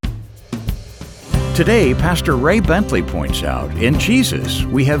Today, Pastor Ray Bentley points out, in Jesus,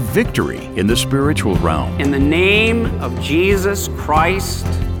 we have victory in the spiritual realm. In the name of Jesus Christ,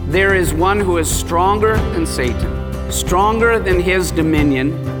 there is one who is stronger than Satan, stronger than his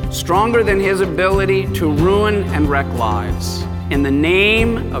dominion, stronger than his ability to ruin and wreck lives. In the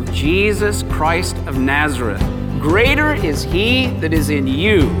name of Jesus Christ of Nazareth, greater is he that is in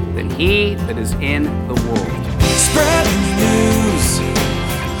you than he that is in the world. Spread the news.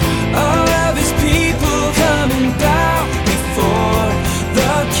 All of his people coming down before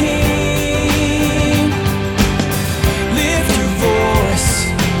the King. Lift your voice.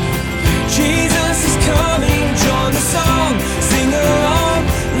 Jesus is coming. Join the song. Sing along.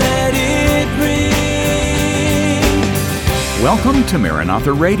 Let it ring. Welcome to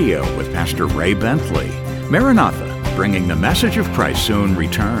Maranatha Radio with Pastor Ray Bentley. Maranatha, bringing the message of Christ's soon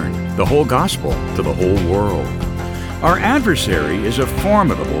return, the whole gospel to the whole world. Our adversary is a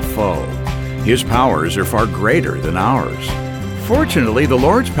formidable foe. His powers are far greater than ours. Fortunately, the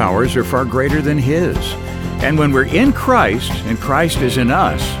Lord's powers are far greater than his. And when we're in Christ, and Christ is in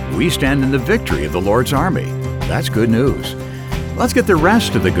us, we stand in the victory of the Lord's army. That's good news. Let's get the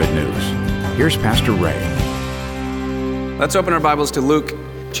rest of the good news. Here's Pastor Ray. Let's open our Bibles to Luke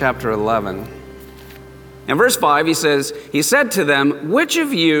chapter 11. In verse 5, he says, "He said to them, which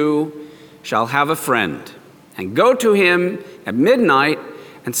of you shall have a friend, and go to him at midnight,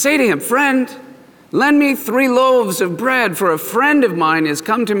 and say to him, Friend, lend me 3 loaves of bread, for a friend of mine has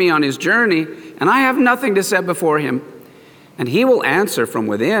come to me on his journey, and I have nothing to set before him. And he will answer from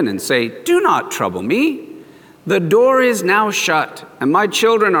within and say, Do not trouble me. The door is now shut, and my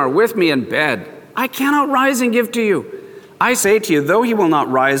children are with me in bed. I cannot rise and give to you. I say to you, though he will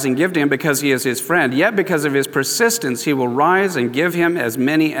not rise and give to him because he is his friend, yet because of his persistence he will rise and give him as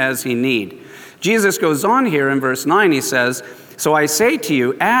many as he need." Jesus goes on here in verse 9, he says, "So I say to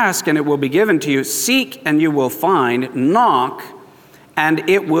you, ask and it will be given to you, seek and you will find, knock and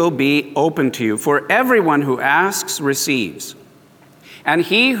it will be open to you. For everyone who asks receives, and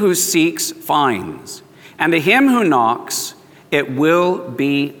he who seeks finds, and to him who knocks it will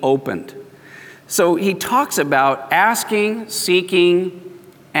be opened." So he talks about asking, seeking,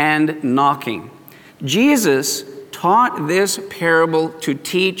 and knocking. Jesus taught this parable to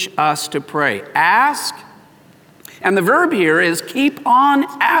teach us to pray. Ask, and the verb here is keep on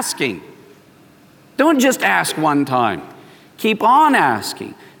asking. Don't just ask one time. Keep on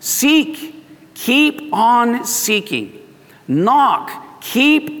asking. Seek, keep on seeking. Knock,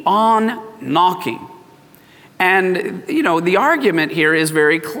 keep on knocking. And, the argument here is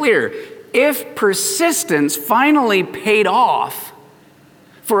very clear. If persistence finally paid off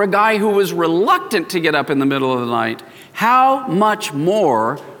for a guy who was reluctant to get up in the middle of the night, how much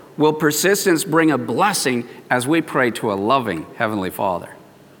more will persistence bring a blessing as we pray to a loving Heavenly Father?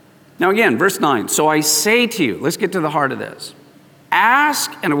 Now again, verse 9, "So I say to you," let's get to the heart of this.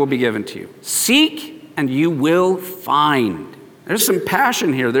 "Ask and it will be given to you. Seek and you will find." There's some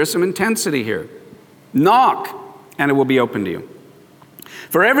passion here. There's some intensity here. "Knock and it will be open to you.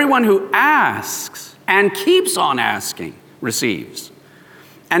 For everyone who asks and keeps on asking receives.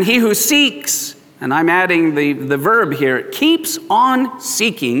 And he who seeks," and I'm adding the verb here, "keeps on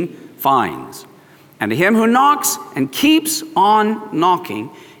seeking finds. And to him who knocks and keeps on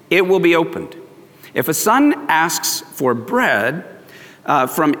knocking, it will be opened. If a son asks for bread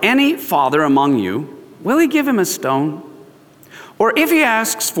from any father among you, will he give him a stone? Or if he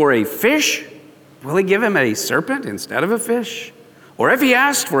asks for a fish, will he give him a serpent instead of a fish? Or if he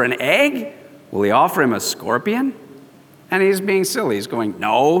asks for an egg, will he offer him a scorpion?" And he's being silly. He's going,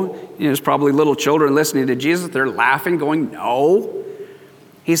 "No." There's probably little children listening to Jesus. They're laughing, going, "No."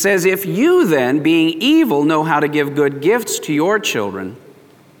 He says, "If you then, being evil, know how to give good gifts to your children,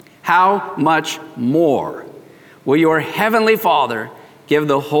 how much more will your heavenly Father give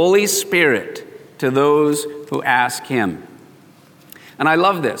the Holy Spirit to those who ask him?" And I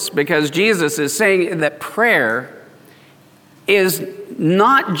love this because Jesus is saying that prayer is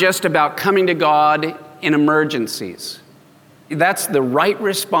not just about coming to God in emergencies. That's the right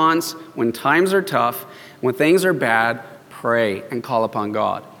response when times are tough, when things are bad, pray and call upon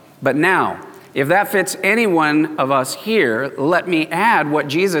God. But now, if that fits any one of us here, let me add what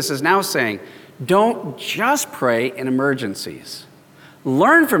Jesus is now saying. Don't just pray in emergencies.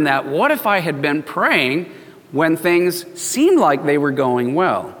 Learn from that. What if I had been praying when things seemed like they were going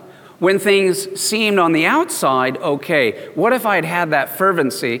well? When things seemed on the outside okay? What if I had had that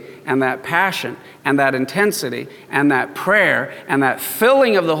fervency and that passion and that intensity and that prayer and that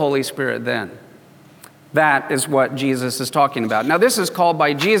filling of the Holy Spirit then? That is what Jesus is talking about. Now, this is called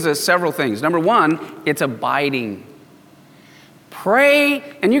by Jesus several things. Number one, it's abiding. Pray,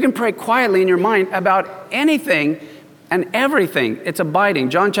 and you can pray quietly in your mind about anything and everything. It's abiding.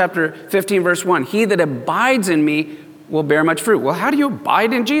 John chapter 15, verse 1. He that abides in me will bear much fruit. Well, how do you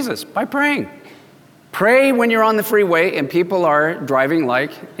abide in Jesus? By praying. Pray when you're on the freeway and people are driving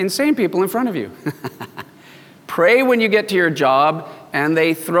like insane people in front of you. Pray when you get to your job and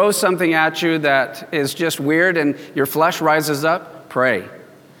they throw something at you that is just weird and your flesh rises up. Pray.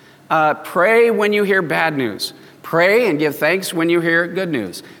 Pray when you hear bad news. Pray and give thanks when you hear good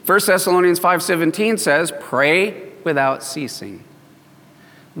news. 1 Thessalonians 5:17 says, pray without ceasing.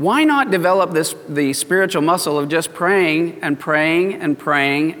 Why not develop the spiritual muscle of just praying and praying and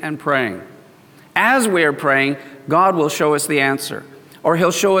praying and praying? As we are praying, God will show us the answer, or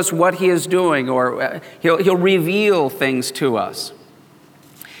he'll show us what he is doing, or he'll reveal things to us.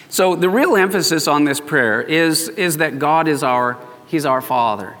 So the real emphasis on this prayer is that God is he's our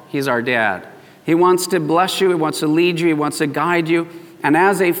Father. He's our Dad. He wants to bless you. He wants to lead you. He wants to guide you. And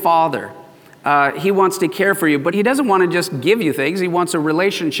as a father, he wants to care for you, but he doesn't want to just give you things. He wants a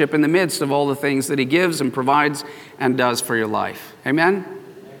relationship in the midst of all the things that he gives and provides and does for your life. Amen?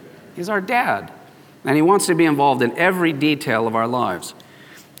 He's our Dad, and he wants to be involved in every detail of our lives.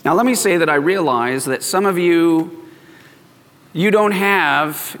 Now, let me say that I realize that some of you don't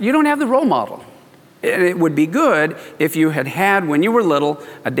have the role model. And it would be good if you had, when you were little,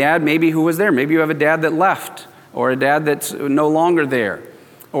 a dad maybe who was there. Maybe you have a dad that left, or a dad that's no longer there,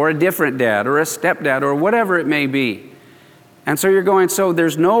 or a different dad, or a stepdad, or whatever it may be. And so you're going, so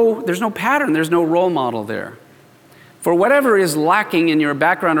there's no pattern, there's no role model there. For whatever is lacking in your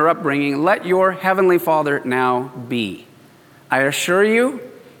background or upbringing, let your Heavenly Father now be. I assure you,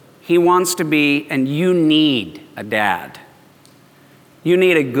 he wants to be, and you need a dad. You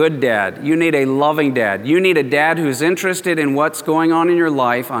need a good dad. You need a loving dad. You need a dad who's interested in what's going on in your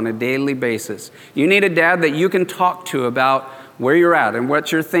life on a daily basis. You need a dad that you can talk to about where you're at and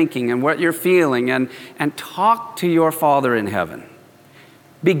what you're thinking and what you're feeling, and talk to your Father in heaven.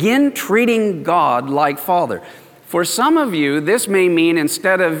 Begin treating God like Father. For some of you, this may mean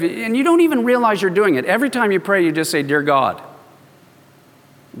instead of, and you don't even realize you're doing it, every time you pray, you just say, Dear God.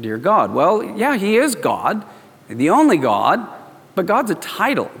 Dear God. Well, yeah, he is God, the only God. But God's a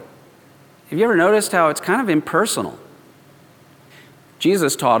title. Have you ever noticed how it's kind of impersonal?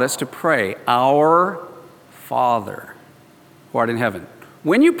 Jesus taught us to pray, Our Father, who art in heaven.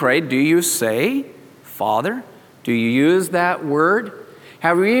 When you pray, do you say Father? Do you use that word?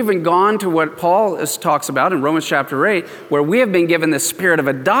 Have we even gone to what Paul talks about in Romans chapter 8, where we have been given the spirit of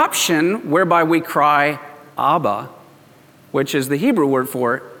adoption, whereby we cry, Abba, which is the Hebrew word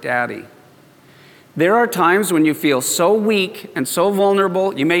for daddy. There are times when you feel so weak and so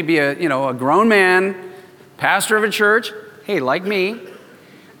vulnerable. You may be a grown man, pastor of a church, hey, like me,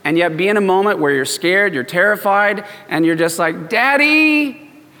 and yet be in a moment where you're scared, you're terrified, and you're just like,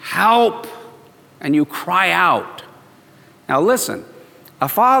 Daddy, help, and you cry out. Now listen, a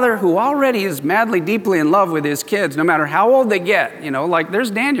father who already is madly, deeply in love with his kids, no matter how old they get, like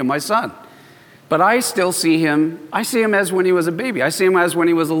there's Daniel, my son. But I still see him as when he was a baby. I see him as when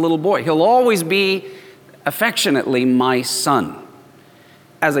he was a little boy. He'll always be affectionately my son.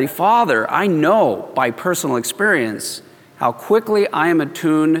 As a father, I know by personal experience how quickly I am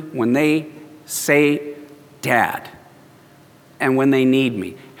attuned when they say Dad and when they need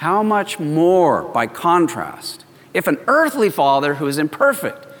me. How much more, by contrast, if an earthly father who is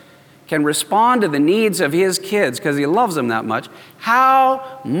imperfect can respond to the needs of his kids because he loves them that much,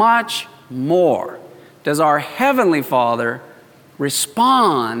 how much more does our Heavenly Father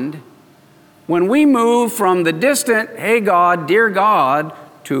respond when we move from the distant, hey God, dear God,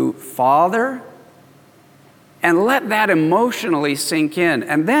 to Father, and let that emotionally sink in.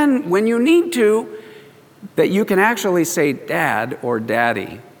 And then when you need to, that you can actually say Dad or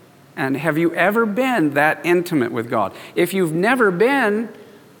Daddy. And have you ever been that intimate with God? If you've never been,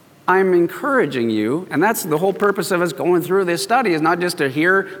 I'm encouraging you, and that's the whole purpose of us going through this study, is not just to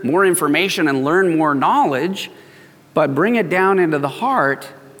hear more information and learn more knowledge, but bring it down into the heart.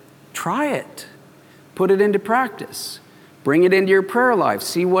 Try it. Put it into practice. Bring it into your prayer life.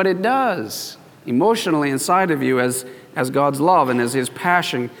 See what it does emotionally inside of you as God's love and as his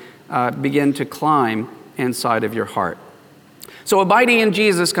passion begin to climb inside of your heart. So abiding in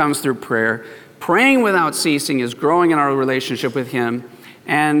Jesus comes through prayer. Praying without ceasing is growing in our relationship with him.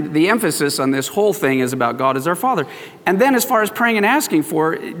 And the emphasis on this whole thing is about God as our Father. And then as far as praying and asking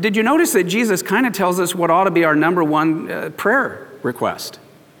for, did you notice that Jesus kind of tells us what ought to be our number one prayer request?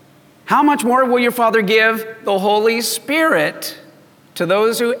 How much more will your Father give the Holy Spirit to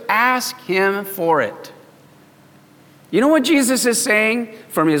those who ask him for it? You know what Jesus is saying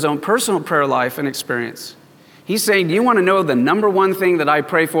from his own personal prayer life and experience? He's saying, do you want to know the number one thing that I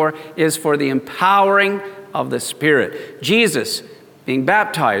pray for is for the empowering of the Spirit. Jesus, being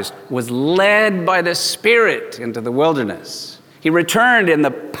baptized, was led by the Spirit into the wilderness. He returned in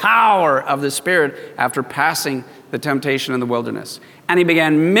the power of the Spirit after passing the temptation in the wilderness. And he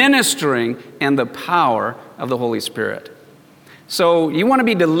began ministering in the power of the Holy Spirit. So you want to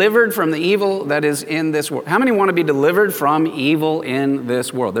be delivered from the evil that is in this world. How many want to be delivered from evil in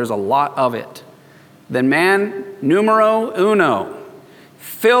this world? There's a lot of it. Then man, numero uno,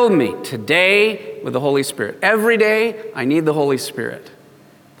 fill me today with the Holy Spirit. Every day I need the Holy Spirit.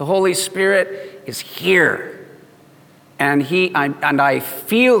 The Holy Spirit is here. And I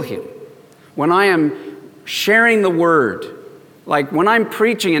feel him when I am sharing the word. Like when I'm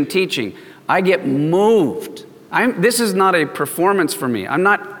preaching and teaching, I get moved. This is not a performance for me. I'm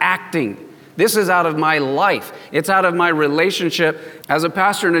not acting. This is out of my life. It's out of my relationship. As a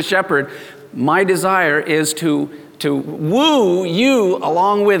pastor and a shepherd, my desire is to woo you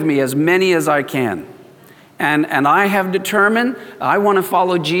along with me, as many as I can. And I have determined I want to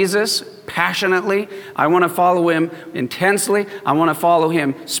follow Jesus passionately. I want to follow him intensely. I want to follow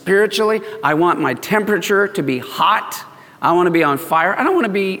him spiritually. I want my temperature to be hot. I want to be on fire. I don't want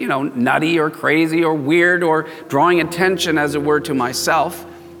to be, nutty or crazy or weird or drawing attention, as it were, to myself.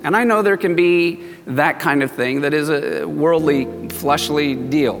 And I know there can be that kind of thing that is a worldly, fleshly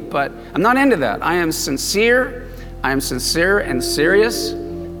deal. But I'm not into that. I am sincere and serious.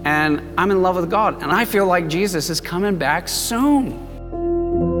 And I'm in love with God. And I feel like Jesus is coming back soon.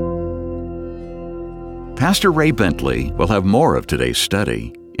 Pastor Ray Bentley will have more of today's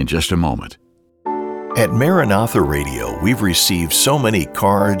study in just a moment. At Maranatha Radio, we've received so many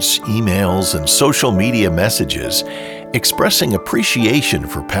cards, emails, and social media messages expressing appreciation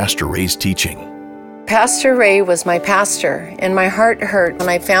for Pastor Ray's teaching. Pastor Ray was my pastor, and my heart hurt when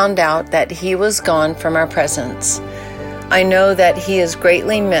I found out that he was gone from our presence. I know that he is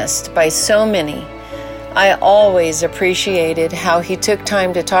greatly missed by so many. I always appreciated how he took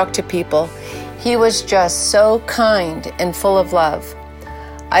time to talk to people. He was just so kind and full of love.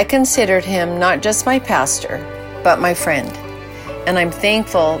 I considered him not just my pastor, but my friend. And I'm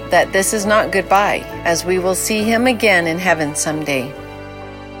thankful that this is not goodbye, as we will see him again in heaven someday.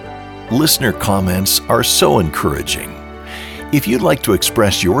 Listener comments are so encouraging. If you'd like to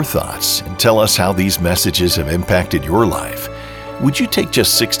express your thoughts and tell us how these messages have impacted your life, would you take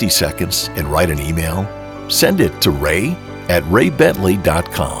just 60 seconds and write an email? Send it to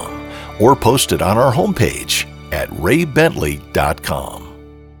ray@raybentley.com or post it on our homepage at raybentley.com.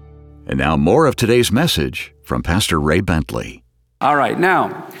 And now more of today's message from Pastor Ray Bentley. All right,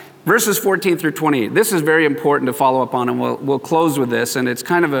 now, verses 14 through 28. This is very important to follow up on, and we'll close with this. And it's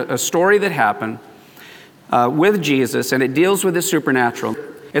kind of a story that happened with Jesus, and it deals with the supernatural.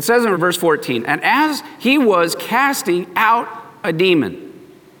 It says in verse 14, and as he was casting out a demon.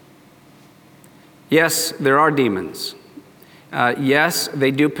 Yes, there are demons. Yes,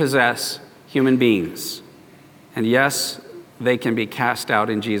 they do possess human beings. And yes, they can be cast out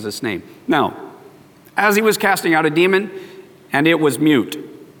in Jesus' name. Now, as he was casting out a demon, and it was mute,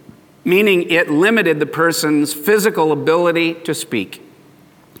 meaning it limited the person's physical ability to speak.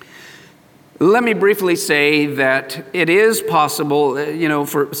 Let me briefly say that it is possible,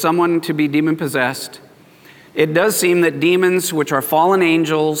 for someone to be demon-possessed. It does seem that demons, which are fallen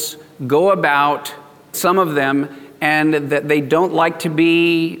angels, go about, some of them, and that they don't like to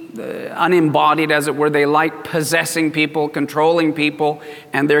be unembodied, as it were. They like possessing people, controlling people,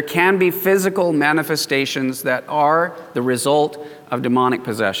 and there can be physical manifestations that are the result of demonic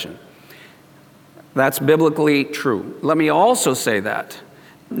possession. That's biblically true. Let me also say that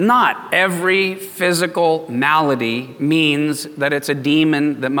not every physical malady means that it's a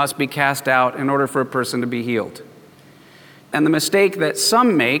demon that must be cast out in order for a person to be healed. And the mistake that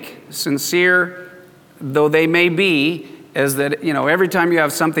some make, sincere though they may be, is that, every time you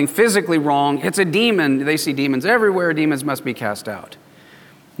have something physically wrong, it's a demon. They see demons everywhere. Demons must be cast out.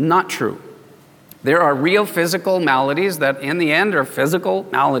 Not true. There are real physical maladies that in the end are physical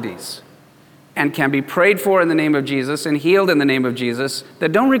maladies and can be prayed for in the name of Jesus and healed in the name of Jesus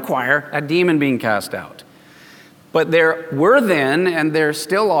that don't require a demon being cast out. But there were then, and there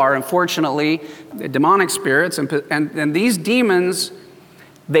still are, unfortunately, demonic spirits, and these demons,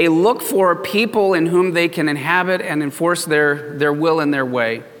 they look for people in whom they can inhabit and enforce their will and their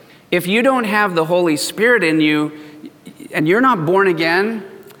way. If you don't have the Holy Spirit in you, and you're not born again,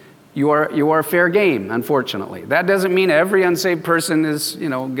 you are fair game, unfortunately. That doesn't mean every unsaved person is,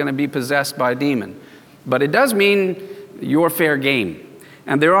 going to be possessed by a demon. But it does mean you're fair game.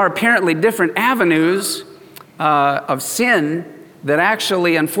 And there are apparently different avenues of sin that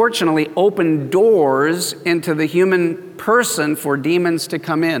actually, unfortunately, open doors into the human person for demons to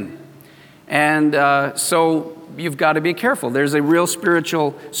come in. And so you've got to be careful. There's a real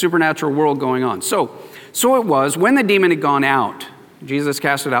spiritual, supernatural world going on. So it was, when the demon had gone out, Jesus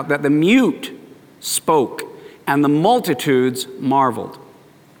cast it out, that the mute spoke, and the multitudes marveled.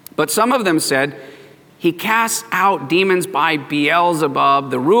 But some of them said, he casts out demons by Beelzebub,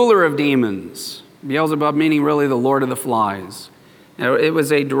 the ruler of demons. Beelzebub meaning really the Lord of the Flies. You know, it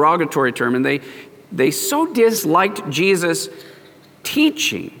was a derogatory term, and they so disliked Jesus'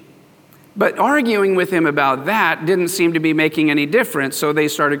 teaching. But arguing with him about that didn't seem to be making any difference, so they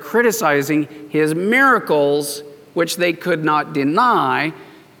started criticizing his miracles, which they could not deny.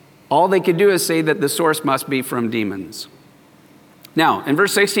 All they could do is say that the source must be from demons. Now, in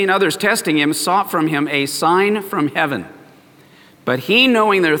verse 16, others testing him sought from him a sign from heaven. But he,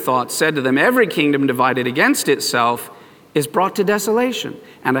 knowing their thoughts, said to them, every kingdom divided against itself is brought to desolation,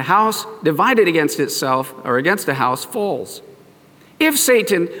 and a house divided against itself, or against a house, falls. If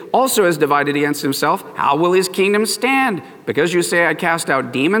Satan also is divided against himself, how will his kingdom stand? Because you say I cast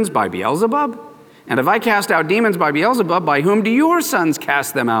out demons by Beelzebub? And if I cast out demons by Beelzebub, by whom do your sons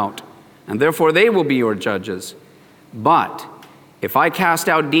cast them out? And therefore they will be your judges. But if I cast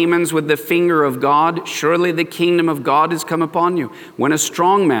out demons with the finger of God, surely the kingdom of God is come upon you. When a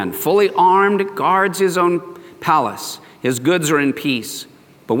strong man, fully armed, guards his own palace, his goods are in peace.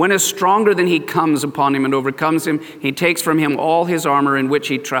 But when a stronger than he comes upon him and overcomes him, he takes from him all his armor in which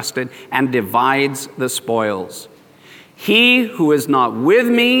he trusted and divides the spoils. He who is not with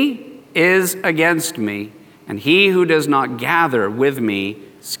me is against me, and he who does not gather with me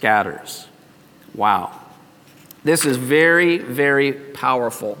scatters. Wow. This is very, very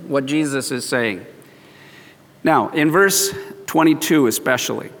powerful, what Jesus is saying. Now, in verse 22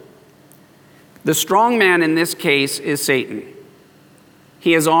 especially, the strong man in this case is Satan.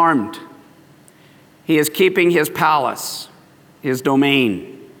 He is armed. He is keeping his palace, his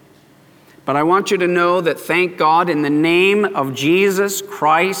domain. But I want you to know that, thank God, in the name of Jesus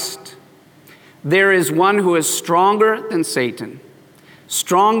Christ, there is one who is stronger than Satan,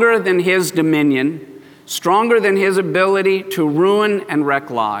 stronger than his dominion, stronger than his ability to ruin and wreck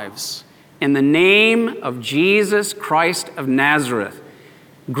lives. In the name of Jesus Christ of Nazareth,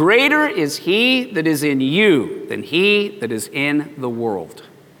 greater is he that is in you than he that is in the world.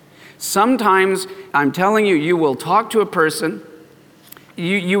 Sometimes, I'm telling you, you will talk to a person,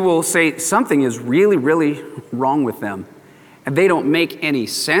 you will say something is really, really wrong with them, and they don't make any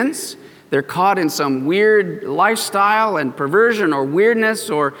sense. They're caught in some weird lifestyle and perversion or weirdness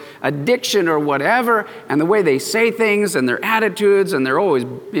or addiction or whatever, and the way they say things and their attitudes, and they're always,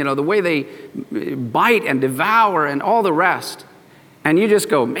 the way they bite and devour and all the rest. And you just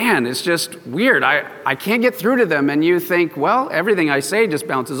go, man, it's just weird. I can't get through to them. And you think, well, everything I say just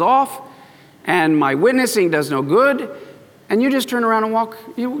bounces off, and my witnessing does no good. And you just turn around and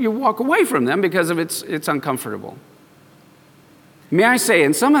walk away from them because of it's uncomfortable. May I say,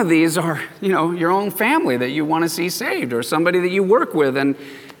 and some of these are, your own family that you want to see saved, or somebody that you work with.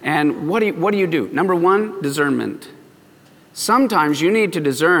 And what do you do? Number one, discernment. Sometimes you need to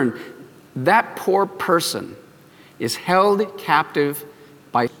discern that poor person is held captive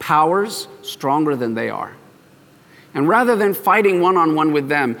by powers stronger than they are. And rather than fighting one-on-one with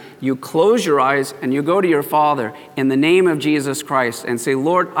them, you close your eyes and you go to your Father in the name of Jesus Christ and say,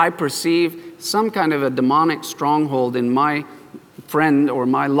 Lord, I perceive some kind of a demonic stronghold in my friend or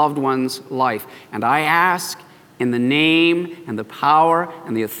my loved one's life. And I ask in the name and the power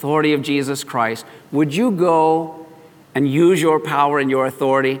and the authority of Jesus Christ, would you go and use your power and your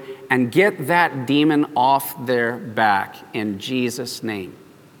authority and get that demon off their back in Jesus' name.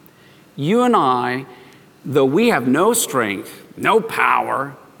 You and I, though we have no strength, no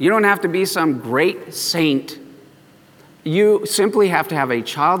power, you don't have to be some great saint. You simply have to have a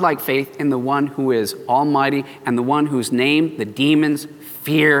childlike faith in the one who is almighty and the one whose name the demons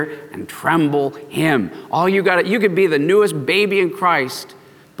fear and tremble him. You could be the newest baby in Christ,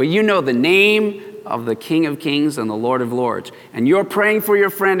 but you know the name of the King of Kings and the Lord of Lords. And you're praying for your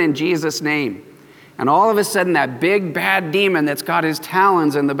friend in Jesus' name. And all of a sudden, that big bad demon that's got his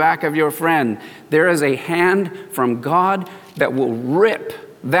talons in the back of your friend, there is a hand from God that will rip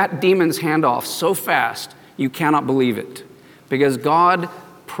that demon's hand off so fast you cannot believe it. Because God,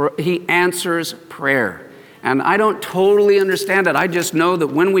 he answers prayer. And I don't totally understand it. I just know that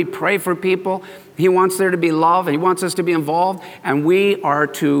when we pray for people, he wants there to be love, and he wants us to be involved, and we are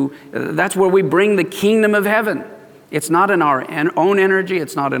that's where we bring the kingdom of heaven. It's not in our own energy,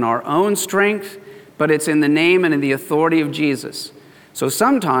 it's not in our own strength, but it's in the name and in the authority of Jesus. So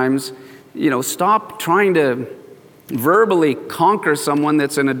sometimes, stop trying to verbally conquer someone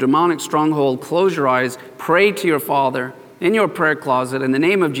that's in a demonic stronghold, close your eyes, pray to your Father in your prayer closet in the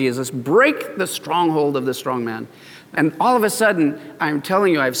name of Jesus, break the stronghold of the strong man. And all of a sudden, I'm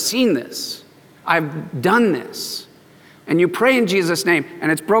telling you, I've seen this. I've done this. And you pray in Jesus' name,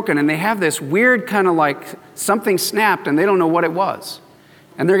 and it's broken, and they have this weird kind of like something snapped, and they don't know what it was.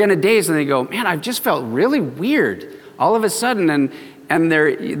 And they're going to daze, and they go, man, I've just felt really weird all of a sudden, and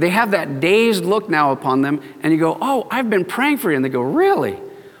they have that dazed look now upon them, and you go, oh, I've been praying for you. And they go, really?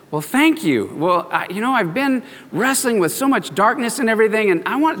 Well, thank you. Well, I've been wrestling with so much darkness and everything,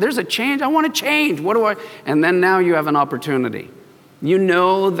 and there's a change. I want to change. What do I? And then now you have an opportunity. You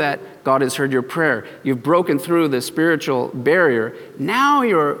know that God has heard your prayer. You've broken through the spiritual barrier. Now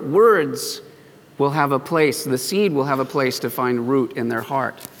your words will have a place, the seed will have a place to find root in their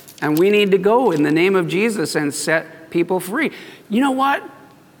heart. And we need to go in the name of Jesus and set people free. You know what?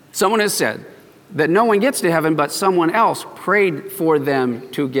 Someone has said that no one gets to heaven, but someone else prayed for them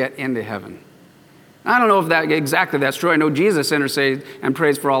to get into heaven. I don't know if that's true. I know Jesus intercedes and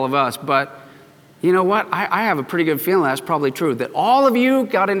prays for all of us, but you know what? I have a pretty good feeling that's probably true, that all of you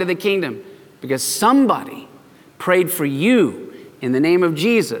got into the kingdom because somebody prayed for you in the name of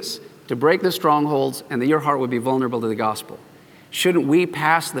Jesus to break the strongholds and that your heart would be vulnerable to the gospel. Shouldn't we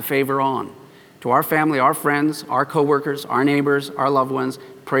pass the favor on to our family, our friends, our coworkers, our neighbors, our loved ones,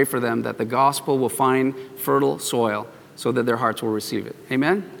 pray for them that the gospel will find fertile soil so that their hearts will receive it.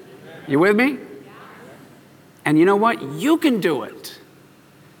 Amen? You with me? And you know what? You can do it.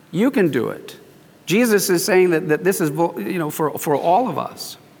 You can do it. Jesus is saying that this is, for all of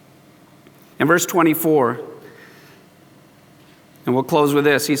us. In verse 24, and we'll close with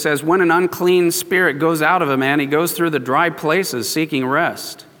this, he says, when an unclean spirit goes out of a man, he goes through the dry places seeking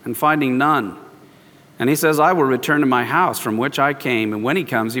rest and finding none. And he says, I will return to my house from which I came. And when he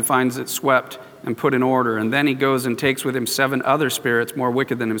comes, he finds it swept and put in order. And then he goes and takes with him 7 other spirits more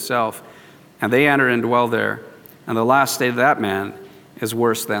wicked than himself. And they enter and dwell there. And the last state of that man is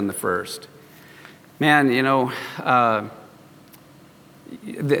worse than the first. Man, I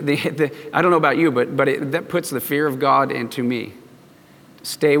don't know about you, but that puts the fear of God into me.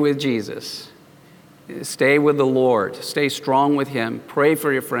 Stay with Jesus. Stay with the Lord. Stay strong with Him. Pray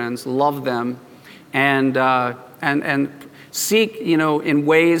for your friends. Love them. And seek, in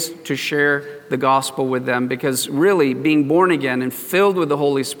ways to share the gospel with them, because really being born again and filled with the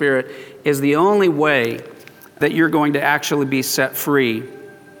Holy Spirit is the only way that you're going to actually be set free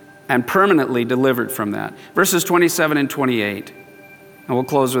and permanently delivered from that. Verses 27 and 28. And we'll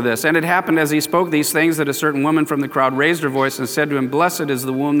close with this. And it happened as he spoke these things that a certain woman from the crowd raised her voice and said to him, blessed is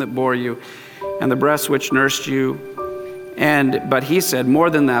the womb that bore you and the breast which nursed you. But he said, more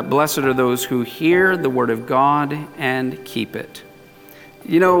than that, blessed are those who hear the word of God and keep it.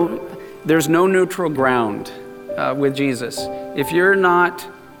 There's no neutral ground with Jesus. If you're not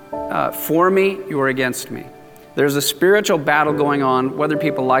for me, you're against me. There's a spiritual battle going on, whether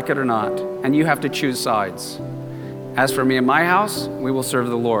people like it or not, and you have to choose sides. As for me and my house, we will serve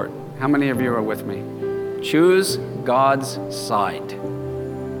the Lord. How many of you are with me? Choose God's side,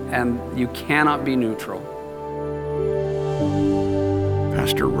 and you cannot be neutral.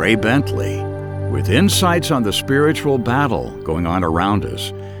 Pastor Ray Bentley with insights on the spiritual battle going on around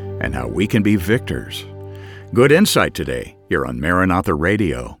us and how we can be victors. Good insight today here on Maranatha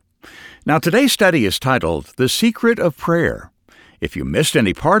Radio. Now, today's study is titled The Secret of Prayer. If you missed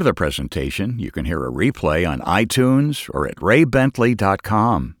any part of the presentation, you can hear a replay on iTunes or at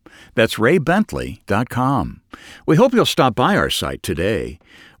raybentley.com. That's raybentley.com. We hope you'll stop by our site today.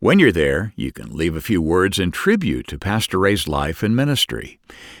 When you're there, you can leave a few words in tribute to Pastor Ray's life and ministry.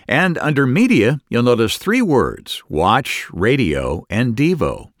 And under Media, you'll notice 3 words, Watch, Radio, and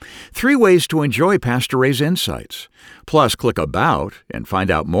Devo. 3 ways to enjoy Pastor Ray's insights. Plus, click About and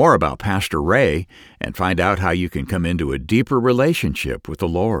find out more about Pastor Ray and find out how you can come into a deeper relationship with the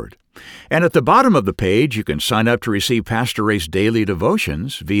Lord. And at the bottom of the page, you can sign up to receive Pastor Ray's daily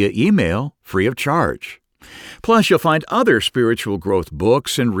devotions via email, free of charge. Plus, you'll find other spiritual growth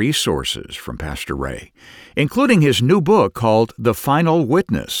books and resources from Pastor Ray, including his new book called The Final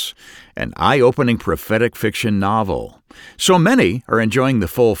Witness, an eye-opening prophetic fiction novel. So many are enjoying the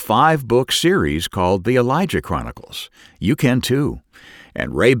full 5-book series called The Elijah Chronicles. You can too.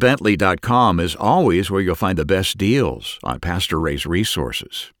 And raybentley.com is always where you'll find the best deals on Pastor Ray's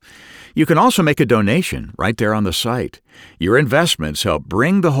resources. You can also make a donation right there on the site. Your investments help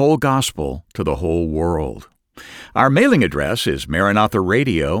bring the whole gospel to the whole world. Our mailing address is Maranatha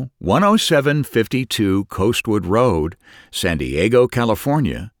Radio, 10752 Coastwood Road, San Diego,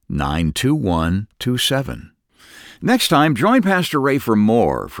 California, 92127. Next time, join Pastor Ray for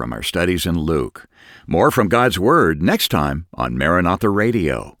more from our studies in Luke. More from God's Word next time on Maranatha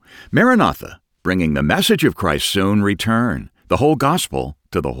Radio. Maranatha, bringing the message of Christ's soon return, the whole gospel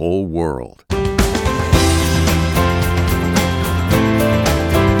to the whole world.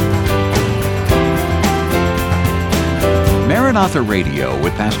 Maranatha Radio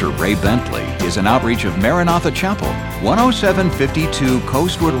with Pastor Ray Bentley is an outreach of Maranatha Chapel, 10752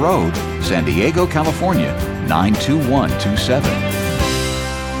 Coastwood Road, San Diego, California, 92127.